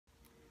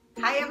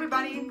Hi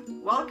everybody,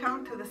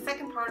 welcome to the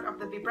second part of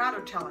the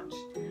Vibrato Challenge.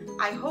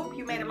 I hope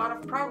you made a lot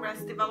of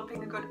progress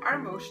developing a good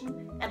arm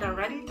motion and are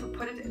ready to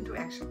put it into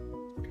action.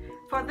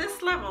 For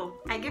this level,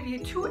 I give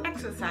you two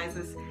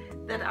exercises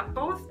that are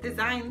both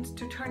designed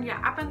to turn your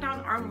up and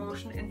down arm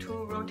motion into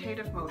a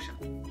rotative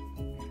motion.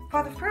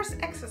 For the first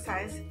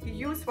exercise, you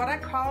use what I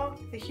call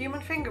the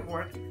human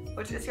fingerboard,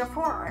 which is your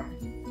forearm.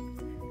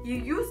 You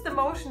use the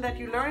motion that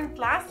you learned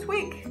last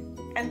week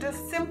and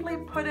just simply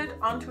put it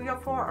onto your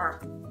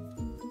forearm.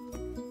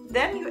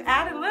 Then you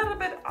add a little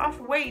bit of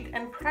weight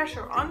and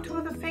pressure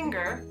onto the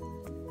finger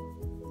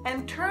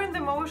and turn the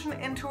motion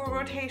into a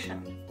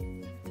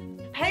rotation.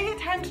 Pay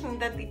attention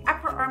that the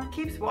upper arm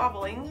keeps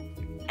wobbling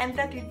and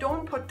that you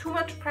don't put too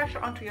much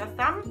pressure onto your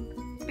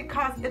thumb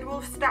because it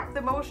will stop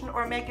the motion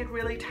or make it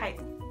really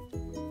tight.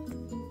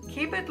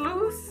 Keep it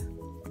loose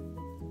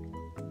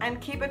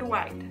and keep it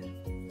wide.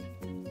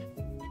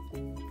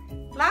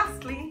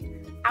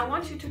 Lastly, I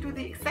want you to do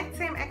the exact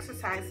same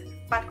exercise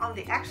but on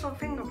the actual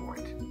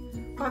fingerboard.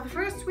 For the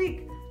first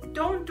week,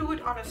 don't do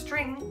it on a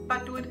string,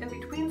 but do it in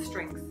between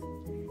strings.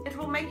 It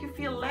will make you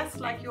feel less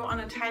like you're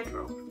on a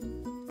tightrope.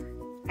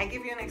 I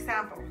give you an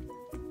example.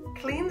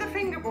 Clean the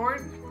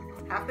fingerboard,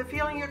 have the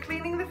feeling you're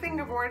cleaning the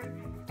fingerboard,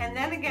 and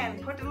then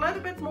again, put a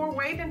little bit more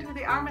weight into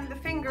the arm and the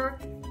finger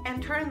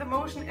and turn the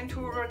motion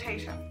into a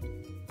rotation.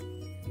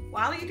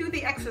 While you do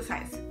the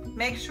exercise,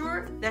 make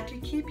sure that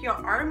you keep your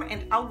arm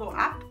and elbow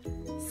up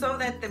so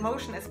that the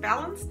motion is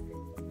balanced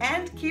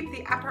and keep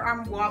the upper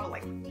arm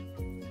wobbling.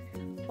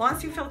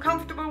 Once you feel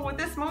comfortable with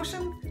this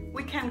motion,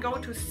 we can go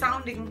to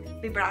sounding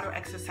vibrato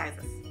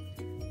exercises.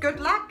 Good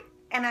luck,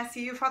 and I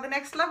see you for the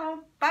next level.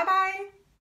 Bye bye!